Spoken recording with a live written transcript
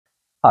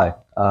Hi,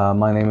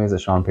 my name is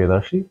Eshan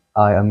Priyadarshi.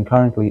 I am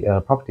currently a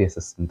property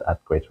assistant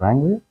at Greater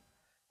Anglia,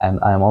 and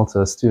I am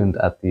also a student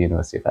at the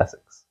University of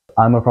Essex.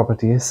 I'm a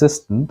property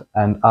assistant,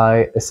 and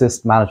I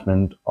assist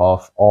management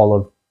of all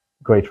of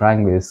Greater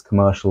Anglia's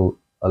commercial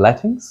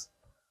lettings.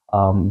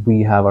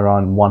 We have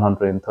around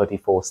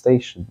 134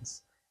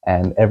 stations,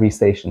 and every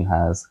station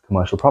has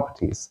commercial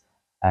properties.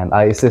 And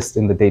I assist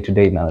in the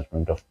day-to-day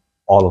management of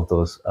all of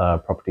those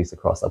properties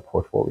across our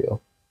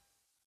portfolio.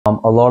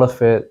 A lot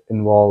of it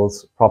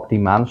involves property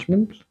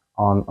management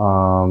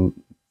on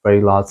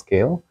very large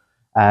scale,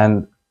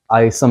 and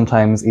I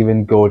sometimes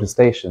even go to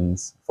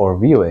stations for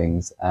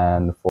viewings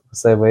and for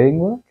surveying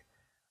work.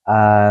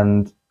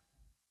 And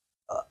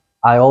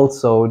I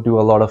also do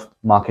a lot of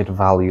market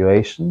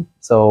valuation.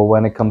 So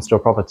when it comes to a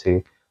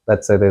property,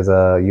 let's say there's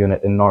a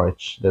unit in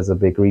Norwich, there's a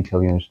big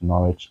retail unit in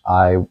Norwich,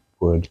 I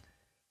would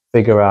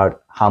figure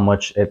out how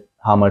much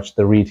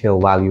the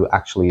retail value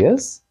actually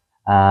is.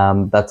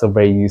 That's a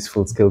very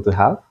useful skill to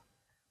have.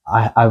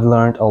 I've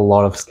learned a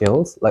lot of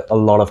skills, like a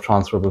lot of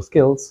transferable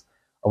skills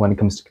when it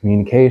comes to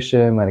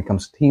communication, when it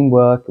comes to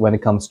teamwork, when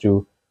it comes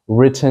to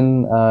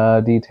written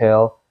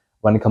detail,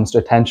 when it comes to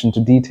attention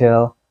to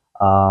detail.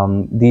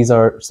 These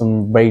are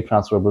some very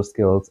transferable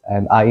skills,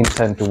 and I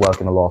intend to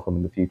work in a law firm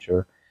in the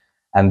future.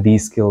 And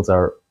these skills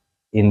are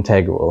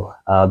integral.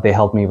 They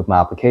help me with my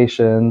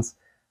applications.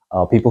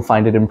 People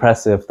find it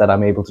impressive that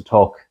I'm able to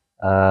talk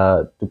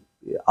to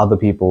other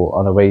people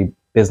on a very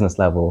business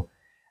level.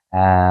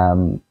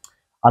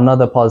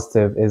 Another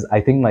positive is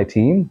I think my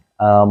team.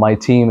 My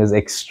team is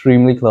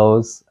extremely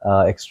close,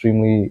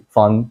 extremely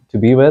fun to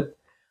be with.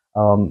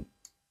 I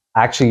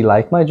actually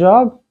like my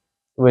job,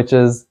 which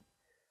is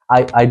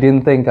I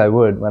didn't think I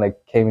would when I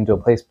came into a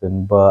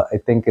placement, but I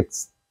think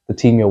it's the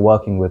team you're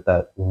working with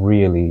that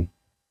really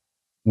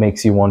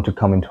makes you want to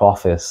come into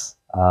office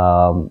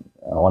on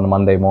a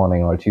Monday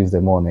morning or a Tuesday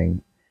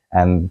morning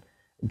and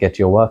get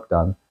your work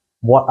done.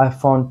 What I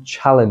found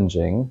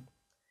challenging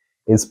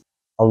is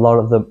a lot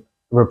of the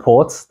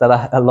reports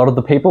a lot of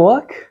the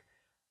paperwork.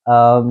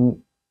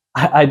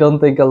 I don't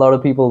think a lot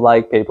of people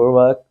like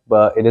paperwork,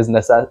 but it is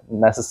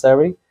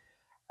necessary.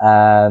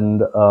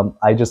 And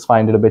I just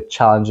find it a bit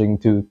challenging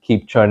to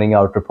keep churning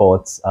out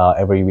reports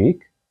every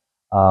week.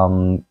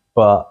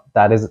 But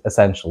that is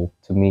essential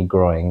to me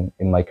growing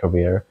in my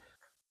career.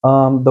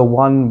 The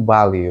one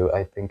value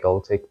I think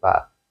I'll take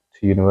back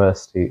to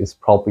university is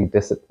probably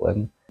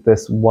discipline.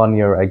 This 1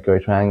 year at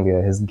Greater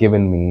Anglia has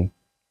given me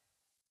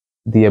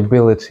the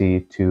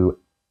ability to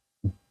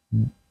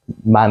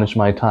manage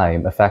my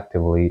time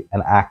effectively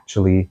and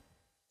actually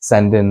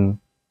send in,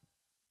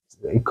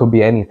 it could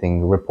be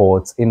anything,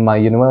 reports. In my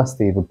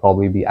university, it would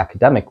probably be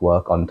academic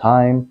work on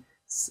time,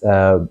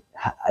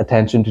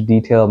 attention to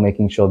detail,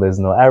 making sure there's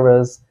no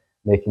errors,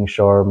 making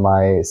sure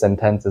my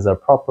sentences are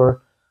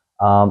proper.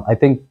 I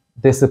think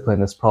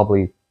discipline is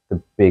probably the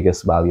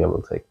biggest value I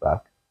will take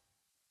back.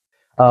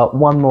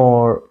 One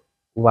more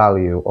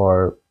value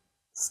or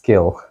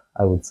skill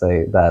I would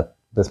say that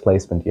this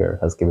placement year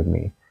has given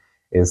me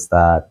is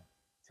that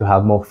to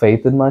have more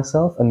faith in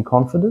myself and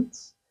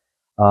confidence.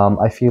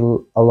 I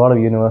feel a lot of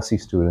university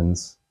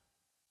students,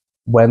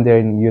 when they're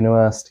in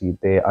university,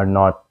 they are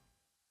not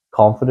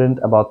confident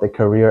about their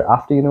career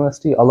after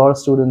university. A lot of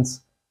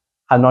students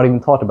have not even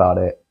thought about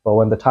it, but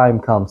when the time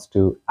comes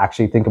to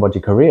actually think about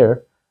your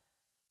career,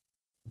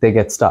 they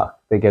get stuck.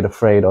 They get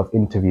afraid of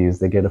interviews.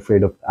 They get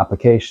afraid of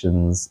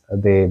applications.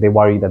 They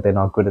worry that they're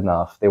not good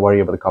enough. They worry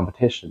about the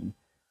competition.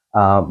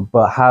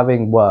 But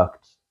having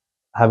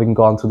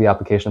gone through the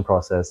application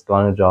process,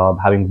 gotten a job,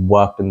 having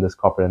worked in this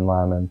corporate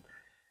environment,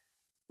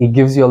 it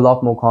gives you a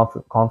lot more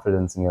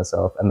confidence in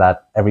yourself and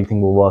that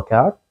everything will work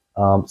out.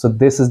 So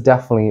this is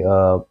definitely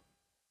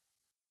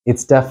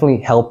it's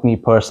definitely helped me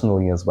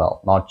personally as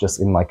well, not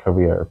just in my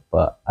career,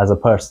 but as a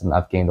person,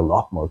 I've gained a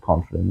lot more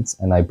confidence,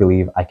 and I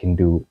believe I can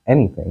do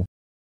anything.